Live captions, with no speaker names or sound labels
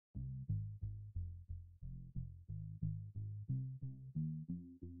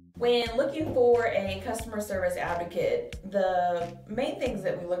When looking for a customer service advocate, the main things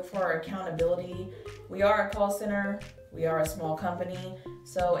that we look for are accountability. We are a call center, we are a small company,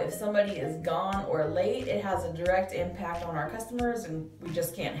 so if somebody is gone or late, it has a direct impact on our customers and we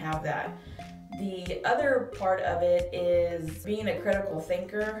just can't have that. The other part of it is being a critical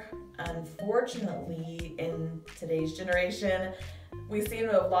thinker. Unfortunately, in today's generation, we seem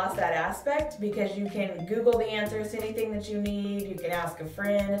to have lost that aspect because you can Google the answers to anything that you need, you can ask a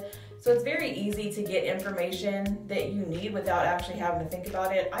friend. So it's very easy to get information that you need without actually having to think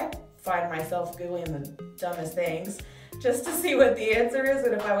about it. I find myself Googling the dumbest things just to see what the answer is,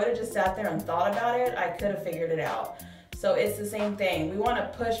 and if I would have just sat there and thought about it, I could have figured it out. So it's the same thing. We want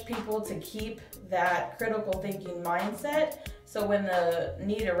to push people to keep that critical thinking mindset, so when the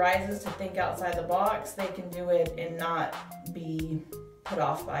need arises to think outside the box, they can do it and not be put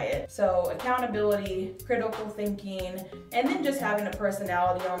off by it. So accountability, critical thinking, and then just having a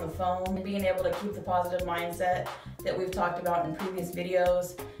personality on the phone, being able to keep the positive mindset that we've talked about in previous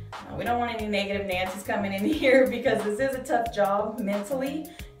videos. We don't want any negative Nancy's coming in here because this is a tough job mentally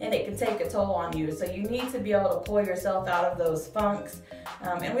and it can take a toll on you. So you need to be able to pull yourself out of those funks.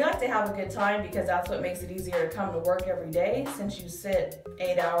 And we like to have a good time because that's what makes it easier to come to work every day since you sit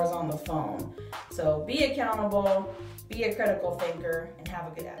 8 hours on the phone. So be accountable, be a critical thinker, and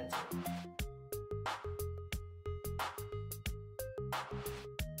have a good attitude.